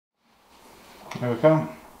There we go.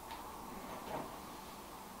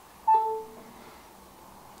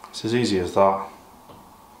 It's as easy as that.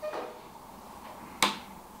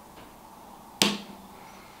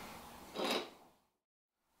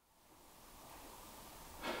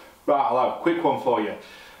 Right, hello, quick one for you.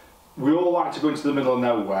 We all like to go into the middle of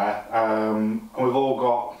nowhere, and we've all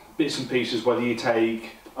got bits and pieces, whether you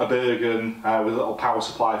take a Bergen with a little power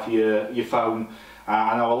supply for your phone.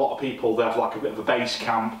 I know a lot of people, they have like a bit of a base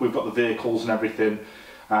camp, we've got the vehicles and everything.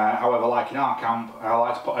 However, like in our camp, I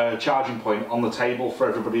like to put a charging point on the table for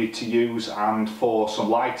everybody to use and for some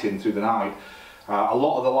lighting through the night. A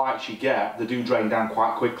lot of the lights you get, they do drain down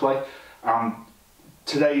quite quickly.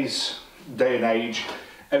 Today's day and age,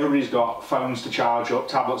 everybody's got phones to charge up,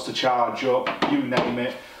 tablets to charge up, you name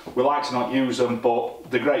it. We like to not use them, but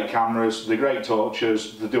they're great cameras, they're great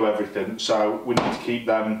torches, they do everything. So we need to keep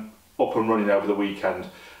them up and running over the weekend,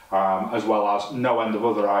 as well as no end of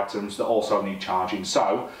other items that also need charging.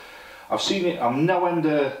 So I've seen it on no end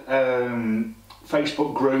of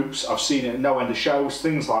Facebook groups, I've seen it at no end of shows,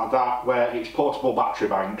 things like that, where it's portable battery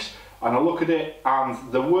banks. And I look at it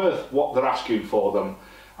and they're worth what they're asking for them.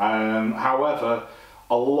 However,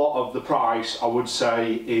 a lot of the price, I would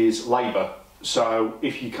say, is labour. So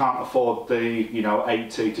if you can't afford the, you know,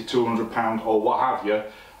 £80 to £200 or what have you,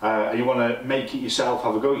 and you want to make it yourself,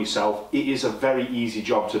 have a go yourself, it is a very easy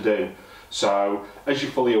job to do. So as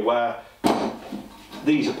you're fully aware,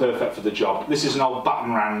 these are perfect for the job. This is an old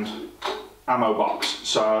batten round ammo box,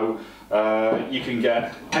 so you can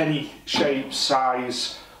get any shape,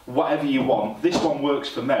 size, whatever you want. This one works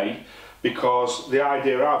for me because the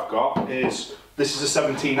idea I've got is this is a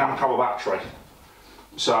 17 amp hour battery.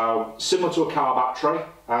 So similar to a car battery,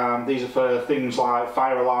 these are for things like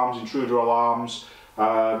fire alarms, intruder alarms,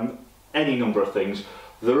 any number of things.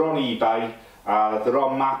 They're on eBay, they're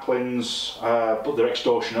on Maplins, but they're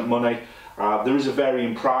extortionate money. There is a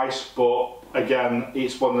varying price, but again,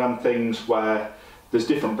 it's one of them things where there's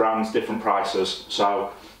different brands, different prices.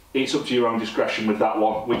 So it's up to your own discretion with that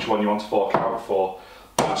one, which one you want to fork out for.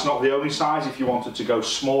 That's not the only size. If you wanted to go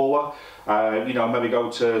smaller, you know, maybe go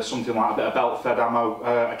to something like a bit of belt fed ammo,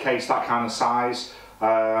 a case that kind of size,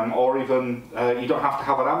 or even you don't have to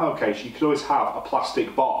have an ammo case. You could always have a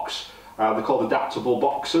plastic box. They're called adaptable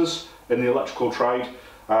boxes in the electrical trade.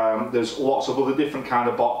 There's lots of other different kind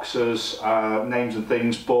of boxes, names and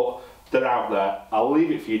things, but they're out there. I'll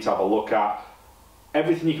leave it for you to have a look at.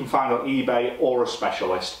 Everything you can find on eBay or a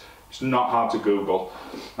specialist. It's not hard to Google.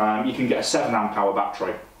 You can get a 7 amp hour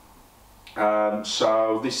battery.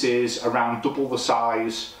 So this is around double the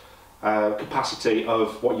size capacity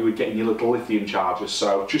of what you would get in your little lithium chargers.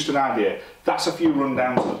 So just an idea. That's a few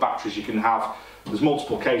rundowns of the batteries you can have. There's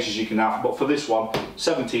multiple cases you can have, but for this one,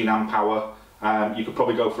 17 amp hour. You could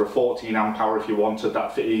probably go for a 14 amp hour if you wanted,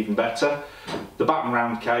 that fit even better. The batten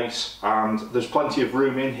round case, and there's plenty of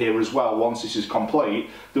room in here as well once this is complete,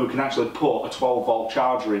 that we can actually put a 12 volt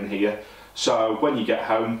charger in here. So when you get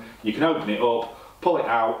home, you can open it up, pull it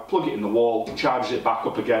out, plug it in the wall, charge it back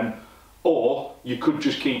up again. Or you could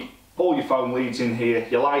just keep all your phone leads in here,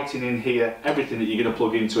 your lighting in here, everything that you're going to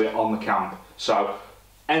plug into it on the camp. So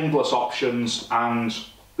endless options and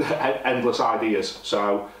endless ideas.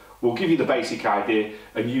 So we'll give you the basic idea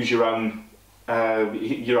and use your own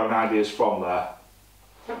ideas from there.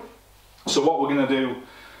 So what we're going to do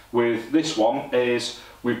with this one is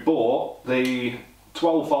we've bought the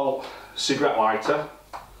 12 volt cigarette lighter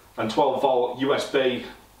and 12 volt USB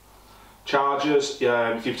chargers.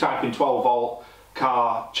 If you type in 12 volt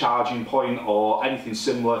car charging point or anything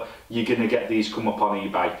similar, you're going to get these come up on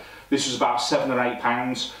eBay. This was about £7 or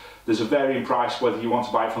 £8. There's a varying price whether you want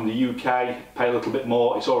to buy it from the UK, pay a little bit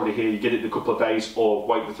more, it's already here, you get it in a couple of days, or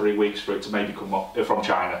wait for 3 weeks for it to maybe come up from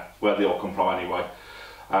China, where they all come from anyway.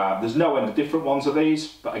 There's no end of different ones of these,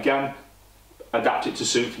 but again, adapt it to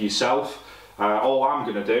suit for yourself. All I'm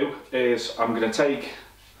going to do is I'm going to take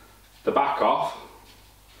the back off.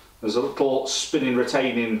 There's a little spinning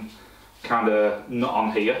retaining kind of nut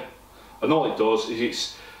on here, and all it does is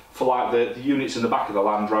it's for like the units in the back of the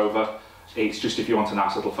Land Rover. It's just if you want a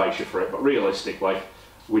nice little fascia for it, but realistically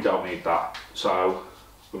we don't need that. So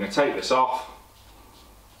we're going to take this off,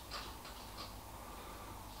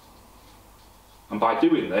 and by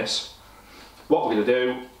doing this, what we're going to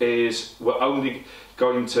do is we're only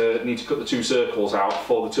going to need to cut the 2 circles out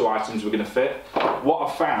for the 2 items we're going to fit. What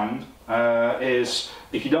I've found is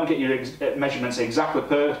if you don't get your measurements exactly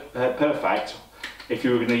perfect, if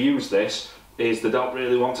you were going to use this, is they don't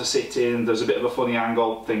really want to sit in, there's a bit of a funny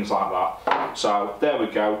angle, things like that. So there we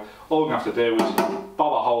go. All we have to do is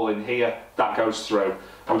bob a hole in here, that goes through.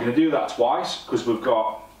 And we're going to do that twice because we've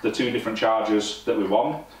got the two different chargers that we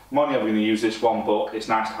want. I'm only ever going to use this one, but it's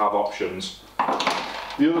nice to have options.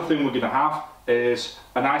 The other thing we're going to have is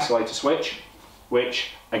an isolator switch,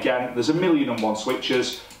 which again, there's 1,000,001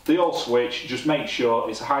 switches. They all switch, just make sure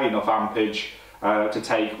it's a high enough ampage to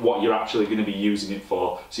take what you're actually going to be using it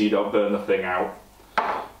for, so you don't burn the thing out.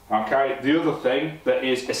 Okay, the other thing that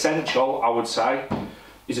is essential, I would say,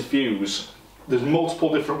 is a fuse. There's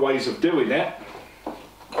multiple different ways of doing it.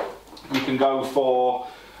 You can go for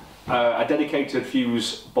a dedicated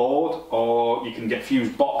fuse board, or you can get fuse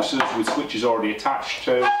boxes with switches already attached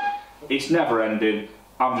to. It's never ending.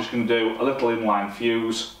 I'm just going to do a little inline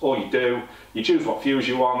fuse. All you do, you choose what fuse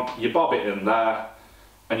you want, you bob it in there,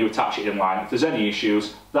 and you attach it in line. If there's any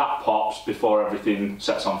issues, that pops before everything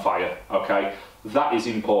sets on fire, okay? That is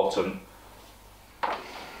important.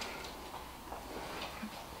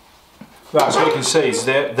 Right, so you can see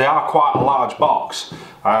they are quite a large box.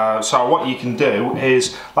 So what you can do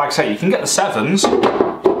is, like I say, you can get the 7s.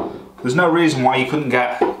 There's no reason why you couldn't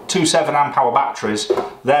get two 7 amp hour batteries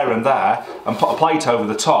there and there and put a plate over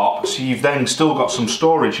the top, so you've then still got some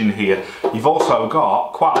storage in here. You've also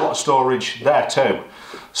got quite a lot of storage there too.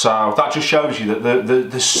 So that just shows you that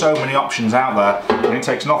there's so many options out there, and it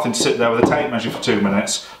takes nothing to sit there with a tape measure for 2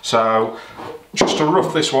 minutes. So just to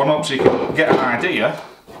rough this one up so you can get an idea,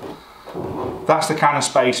 that's the kind of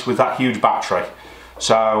space with that huge battery.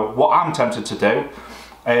 So what I'm tempted to do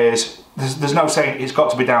is, there's no saying it's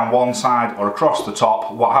got to be down one side or across the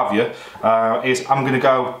top, what have you, is I'm going to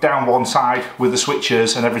go down one side with the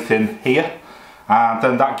switches and everything here, and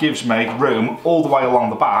then that gives me room all the way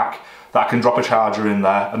along the back that I can drop a charger in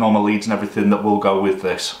there and all my leads and everything that will go with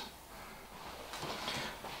this.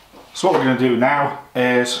 So what we're going to do now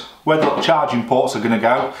is, where the little charging ports are going to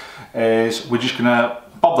go, is we're just going to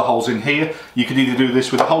bob the holes in here. You could either do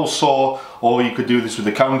this with a hole saw, or you could do this with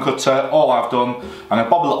a cone cutter. All I've done, I'm going to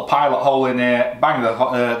bob a little pilot hole in here, bang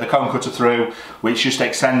the cone cutter through, which just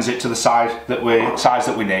extends it to the size that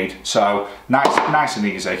we need. So nice and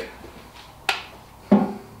easy.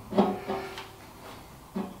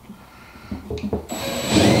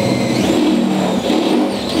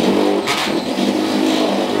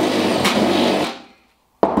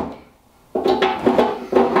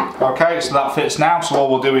 Okay, so that fits now, so all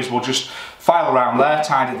we'll do is we'll just file around there,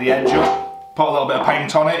 tidy the edge up, put a little bit of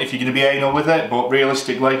paint on it if you're going to be anal with it, but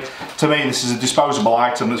realistically, to me this is a disposable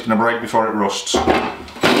item that's going to break before it rusts.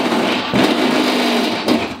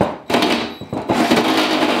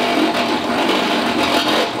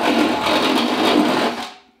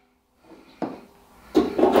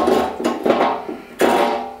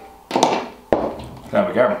 There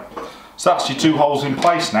we go. So that's your 2 holes in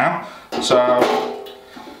place now. So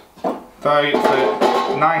they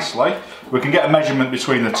fit nicely. We can get a measurement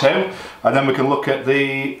between the 2, and then we can look at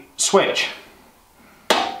the switch.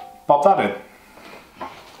 Bob that in.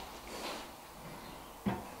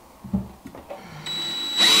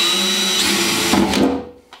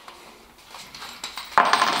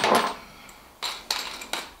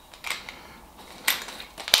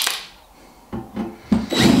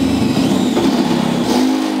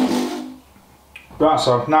 Right,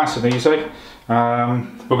 so nice and easy.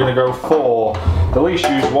 We're going to go for the least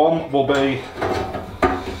used one, will be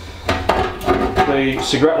the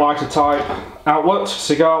cigarette lighter type outlet,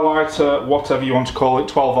 cigar lighter, whatever you want to call it,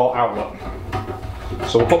 12 volt outlet.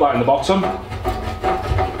 So we'll put that in the bottom,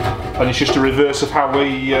 and it's just a reverse of how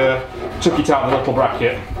we took it out of the little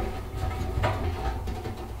bracket.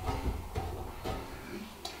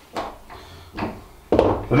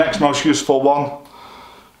 The next most useful one,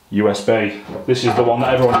 USB. This is the one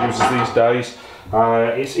that everyone uses these days.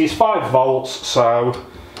 It's 5 volts, so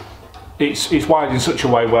it's wired in such a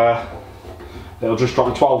way where it'll just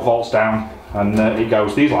drop 12 volts down, and it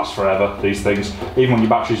goes. These last forever, these things. Even when your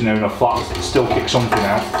battery's near enough flat, it'll still kick something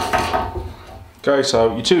out. Okay,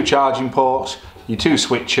 so your 2 charging ports, your 2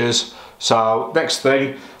 switches. So next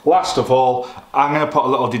thing, last of all, I'm going to put a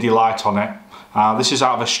little Diddy light on it. This is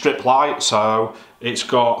out of a strip light, so it's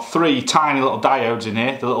got 3 tiny little diodes in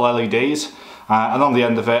here, the little LEDs, and on the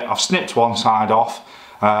end of it I've snipped one side off,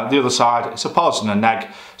 the other side it's a pos and a neg.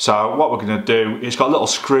 So what we're going to do, it's got a little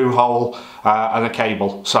screw hole and a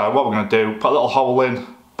cable. So what we're going to do, put a little hole in,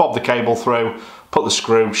 bob the cable through, put the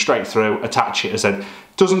screw straight through, attach it as in.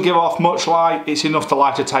 Doesn't give off much light, it's enough to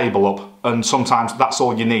light a table up, and sometimes that's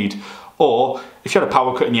all you need. Or if you had a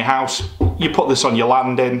power cut in your house, you put this on your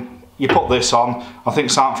landing, you put this on. I think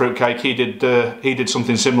Sant Fruitcake, he did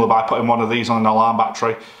something similar by putting one of these on an alarm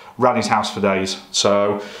battery, ran his house for days.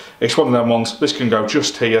 So it's one of them ones, this can go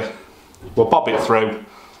just here, we'll bob it through,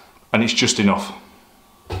 and it's just enough.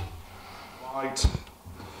 Light,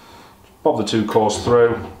 bob the two cores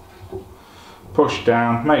through, push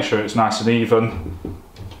down, make sure it's nice and even.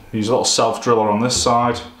 Use a little self driller on this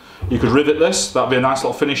side. You could rivet this, that'd be a nice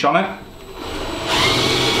little finish on it.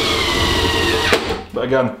 But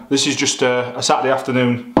again, this is just a Saturday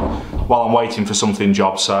afternoon while I'm waiting for something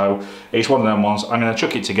job, so it's one of them ones. I'm going to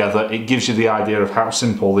chuck it together. It gives you the idea of how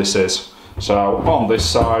simple this is. So on this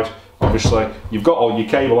side, obviously, you've got all your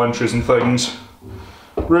cable entries and things.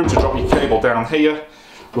 Room to drop your cable down here.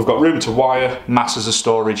 We've got room to wire, masses of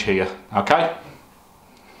storage here, okay?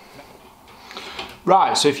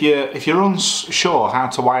 Right, so if you're unsure how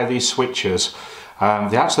to wire these switches,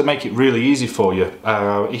 they actually make it really easy for you.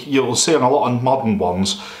 You'll see on a lot of modern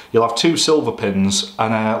ones, you'll have two silver pins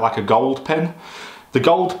and like a gold pin. The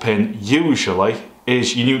gold pin usually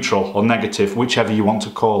is your neutral or negative, whichever you want to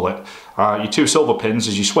call it. Your two silver pins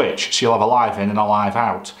is your switch, so you'll have a live in and a live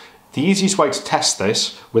out. The easiest way to test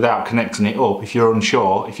this without connecting it up, if you're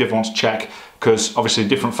unsure, if you ever want to check, because obviously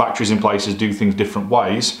different factories and places do things different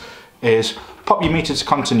ways, is pop your meter to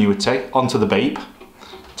continuity onto the beep,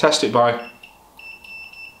 test it by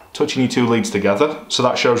touching your two leads together, so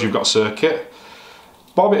that shows you've got a circuit.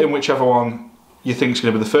 Bob it in whichever one you think is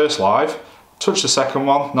going to be the first live, touch the second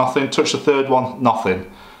one, nothing, touch the third one, nothing.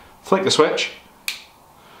 Flick the switch,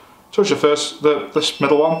 touch the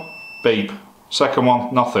middle one, beep, second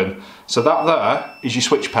one, nothing. So that there is your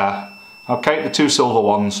switch pair, okay, the two silver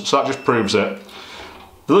ones, so that just proves it.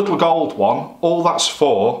 The little gold one, all that's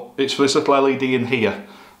for, it's for this little LED in here.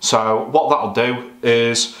 So what that'll do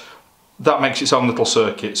is, that makes its own little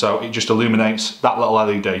circuit, so it just illuminates that little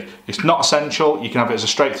LED. It's not essential, you can have it as a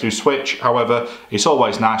straight through switch, however, it's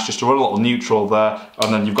always nice just to run a little neutral there,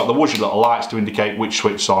 and then you've got the whooshy little lights to indicate which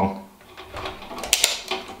switch's on.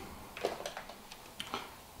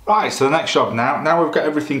 Right, so the next job now we've got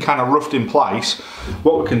everything kind of roughed in place,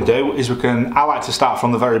 what we can do is I like to start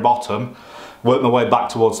from the very bottom, work my way back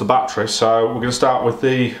towards the battery. So we're going to start with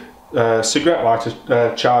the cigarette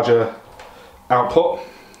lighter charger output.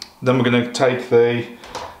 Then we're going to take the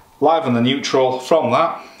live and the neutral from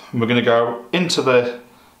that, and we're going to go into the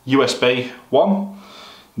USB one.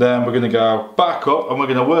 Then we're going to go back up and we're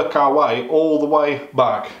going to work our way all the way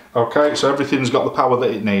back. Okay, so everything's got the power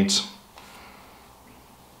that it needs.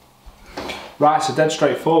 Right, so dead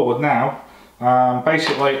straightforward now.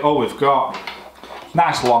 Basically all we've got,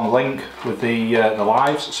 nice long link with the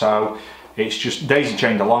lives, so it's just daisy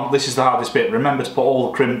chained along. This is the hardest bit. Remember to put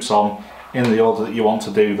all the crimps on in the order that you want to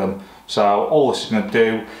do them. So all this is going to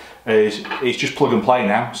do is it's just plug and play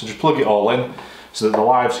now. So just plug it all in so that the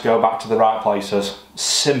lives go back to the right places.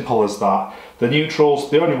 Simple as that. The neutrals,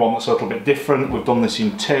 the only one that's a little bit different, we've done this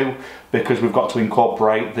in two because we've got to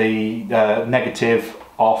incorporate the negative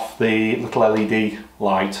off the little LED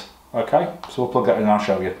light. Okay, so we'll plug that in and I'll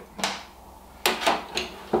show you.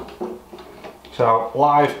 So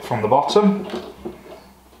live from the bottom,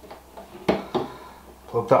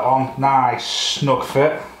 plug that on, nice snug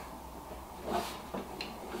fit.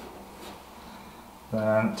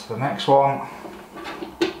 Then to the next one.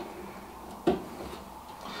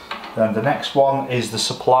 Then the next one is the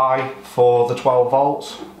supply for the 12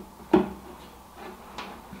 volts.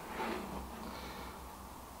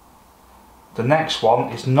 The next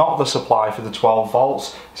one is not the supply for the 12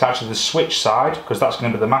 volts, it's actually the switch side, because that's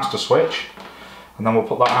going to be the master switch. And then we'll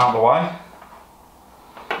put that out of the way.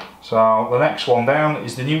 So the next one down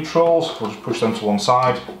is the neutrals. We'll just push them to one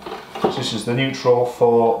side. So this is the neutral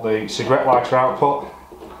for the cigarette lighter output.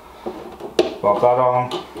 Bob that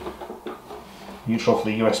on. Neutral for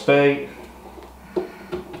the USB.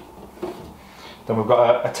 Then we've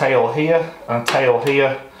got a tail here and a tail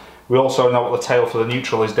here. We also know what the tail for the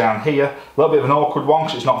neutral is down here. A little bit of an awkward one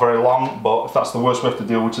because it's not very long, but if that's the worst we have to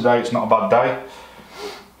deal with today, it's not a bad day.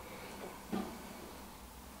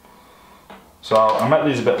 So I make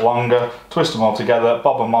these a bit longer, twist them all together,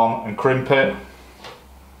 bob them on and crimp it.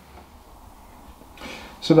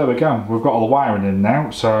 So there we go, we've got all the wiring in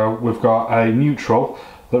now. So we've got a neutral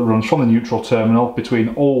that runs from the neutral terminal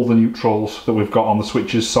between all the neutrals that we've got on the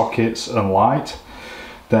switches, sockets and light.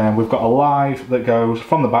 Then we've got a live that goes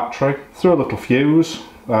from the battery through a little fuse.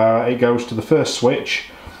 It goes to the first switch,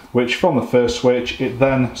 which from the first switch it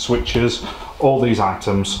then switches all these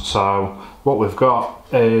items. So what we've got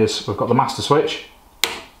is we've got the master switch,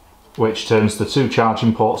 which turns the two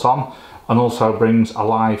charging ports on and also brings a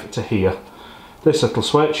live to here. This little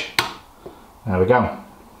switch, there we go,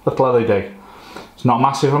 little LED. It's not a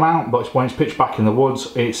massive amount, but when it's pitched back in the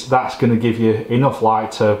woods, that's going to give you enough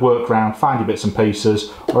light to work around, find your bits and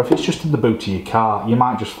pieces, or if it's just in the boot of your car, you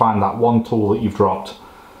might just find that one tool that you've dropped.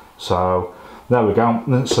 So there we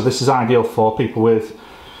go. So this is ideal for people with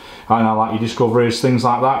I know, like your Discoveries, things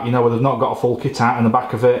like that, you know, where they've not got a full kit out in the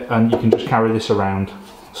back of it, and you can just carry this around.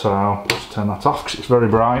 So let's turn that off because it's very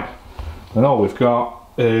bright. And all we've got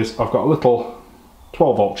is, I've got a little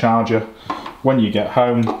 12-volt charger. When you get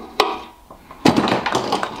home,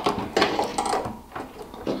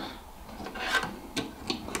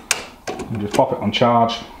 you just pop it on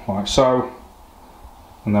charge like so,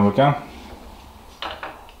 and there we go.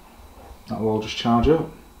 That'll all just charge up.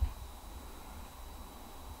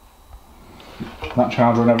 That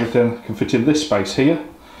charger and everything can fit in this space here.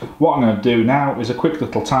 What I'm going to do now is a quick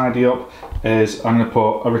little tidy up. Is I'm going to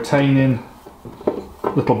put a retaining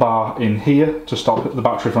little bar in here to stop the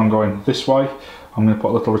battery from going this way. I'm going to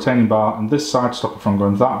put a little retaining bar on this side to stop it from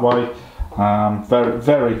going that way.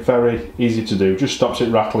 Very easy to do. Just stops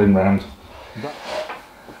it rattling round.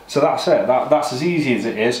 So that's it. That's as easy as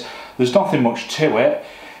it is. There's nothing much to it.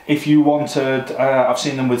 If you wanted, I've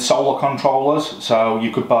seen them with solar controllers, so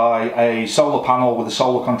you could buy a solar panel with a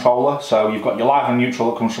solar controller. So you've got your live and neutral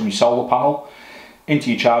that comes from your solar panel into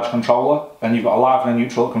your charge controller, and you've got a live and a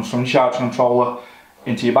neutral that comes from your charge controller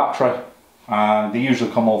into your battery. They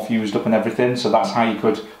usually come all fused up and everything, so that's how you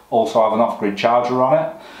could also have an off-grid charger on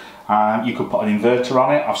it. You could put an inverter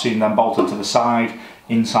on it. I've seen them bolted to the side,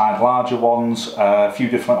 inside larger ones, a few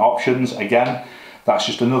different options. Again, that's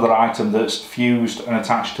just another item that's fused and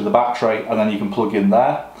attached to the battery, and then you can plug in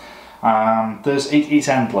there. It's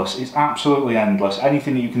endless, it's absolutely endless.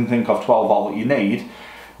 Anything that you can think of 12 volt that you need,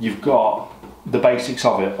 you've got the basics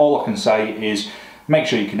of it. All I can say is make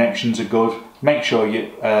sure your connections are good, make sure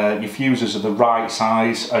your fuses are the right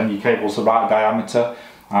size and your cable's the right diameter.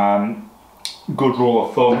 Good rule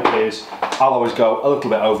of thumb is I'll always go a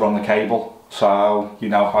little bit over on the cable, so you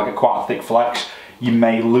know I get quite a thick flex. You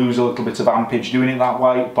may lose a little bit of ampage doing it that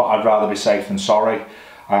way, but I'd rather be safe than sorry.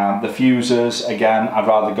 The fuses, again, I'd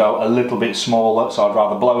rather go a little bit smaller, so I'd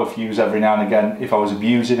rather blow a fuse every now and again if I was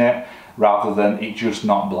abusing it, rather than it just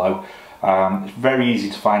not blow. It's very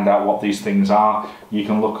easy to find out what these things are. You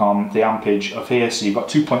can look on the ampage of here, so you've got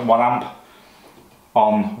 2.1 amp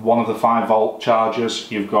on one of the 5 volt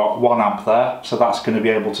chargers, you've got 1 amp there, so that's going to be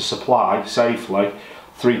able to supply safely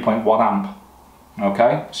 3.1 amp.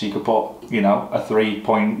 Okay, so you could put, you know, a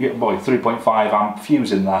 3.5 amp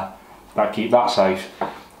fuse in there. That keep that safe.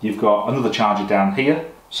 You've got another charger down here,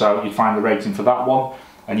 so you find the rating for that one,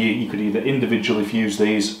 and you could either individually fuse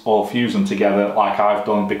these or fuse them together like I've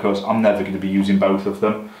done, because I'm never going to be using both of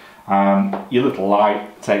them. Your little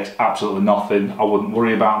light takes absolutely nothing. I wouldn't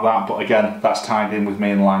worry about that, but again, that's tied in with my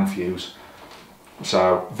inline fuse.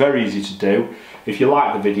 So very easy to do. If you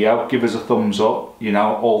like the video, give us a thumbs up, you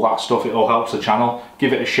know, all that stuff, it all helps the channel.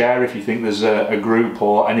 Give it a share if you think there's a group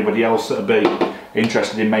or anybody else that would be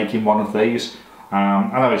interested in making one of these.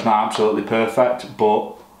 I know it's not absolutely perfect,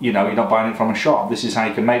 but you know, you're not buying it from a shop. This is how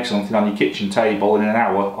you can make something on your kitchen table in an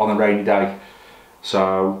hour on a rainy day.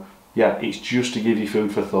 So yeah, it's just to give you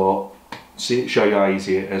food for thought. Show you how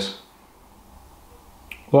easy it is.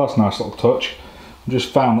 Well, that's a nice little touch. I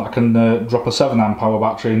just found that I can drop a 7 amp hour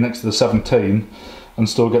battery next to the 17 and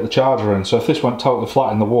still get the charger in. So if this went totally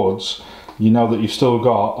flat in the woods, you know that you've still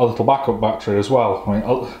got a little backup battery as well. I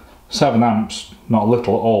mean, 7 amps, not a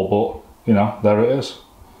little at all, but you know, there it is.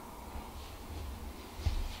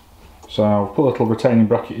 So I'll put a little retaining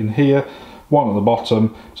bracket in here, one at the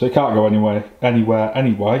bottom, so it can't go anywhere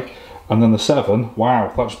anyway. And then the 7,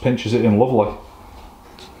 wow, that just pinches it in lovely.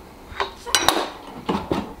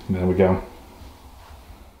 There we go.